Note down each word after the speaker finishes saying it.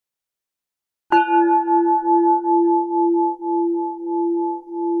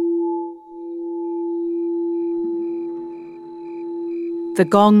The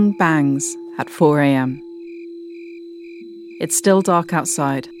gong bangs at 4 a.m. It's still dark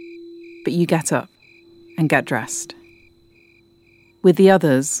outside, but you get up and get dressed. With the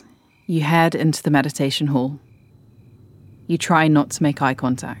others, you head into the meditation hall. You try not to make eye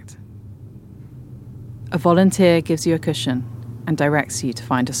contact. A volunteer gives you a cushion and directs you to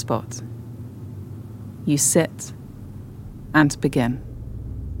find a spot. You sit and begin.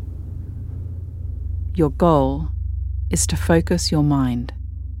 Your goal is to focus your mind.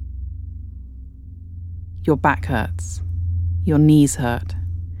 Your back hurts, your knees hurt,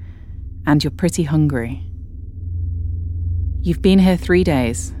 and you're pretty hungry. You've been here 3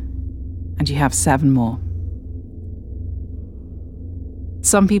 days, and you have 7 more.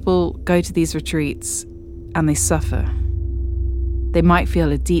 Some people go to these retreats and they suffer. They might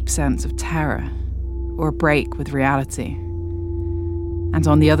feel a deep sense of terror or a break with reality. And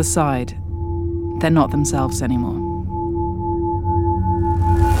on the other side, they're not themselves anymore.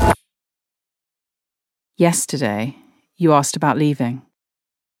 Yesterday, you asked about leaving.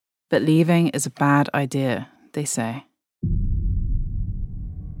 But leaving is a bad idea, they say.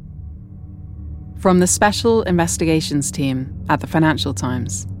 From the Special Investigations Team at the Financial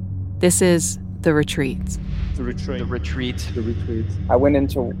Times, this is The Retreat. The Retreat. The Retreat. The Retreat. I went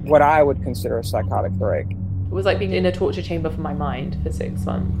into what I would consider a psychotic break. It was like being in a torture chamber for my mind for 6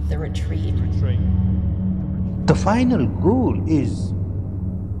 months. The retreat. The final goal is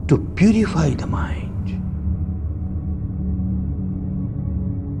to purify the mind.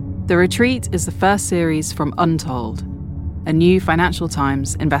 The Retreat is the first series from Untold, a new Financial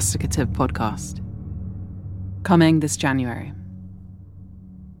Times investigative podcast. Coming this January.